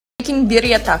Making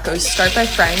birria tacos, start by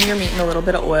frying your meat in a little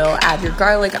bit of oil, add your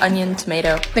garlic, onion,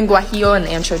 tomato, then guajillo and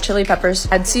ancho chili peppers,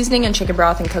 add seasoning and chicken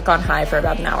broth and cook on high for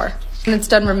about an hour. When it's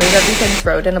done, remove everything,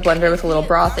 throw it in a blender with a little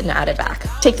broth, and add it back.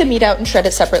 Take the meat out and shred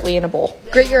it separately in a bowl.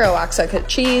 Grate your oaxaca cut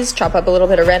cheese, chop up a little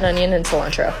bit of red onion and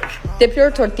cilantro. Dip your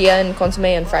tortilla in consomme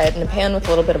and fry it in a pan with a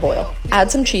little bit of oil.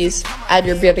 Add some cheese, add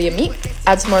your birria meat,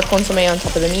 add some more consomme on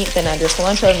top of the meat, then add your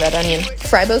cilantro and red onion.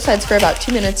 Fry both sides for about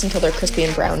 2 minutes until they're crispy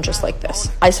and brown, just like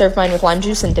this. I serve mine with lime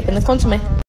juice and dip in the consomme.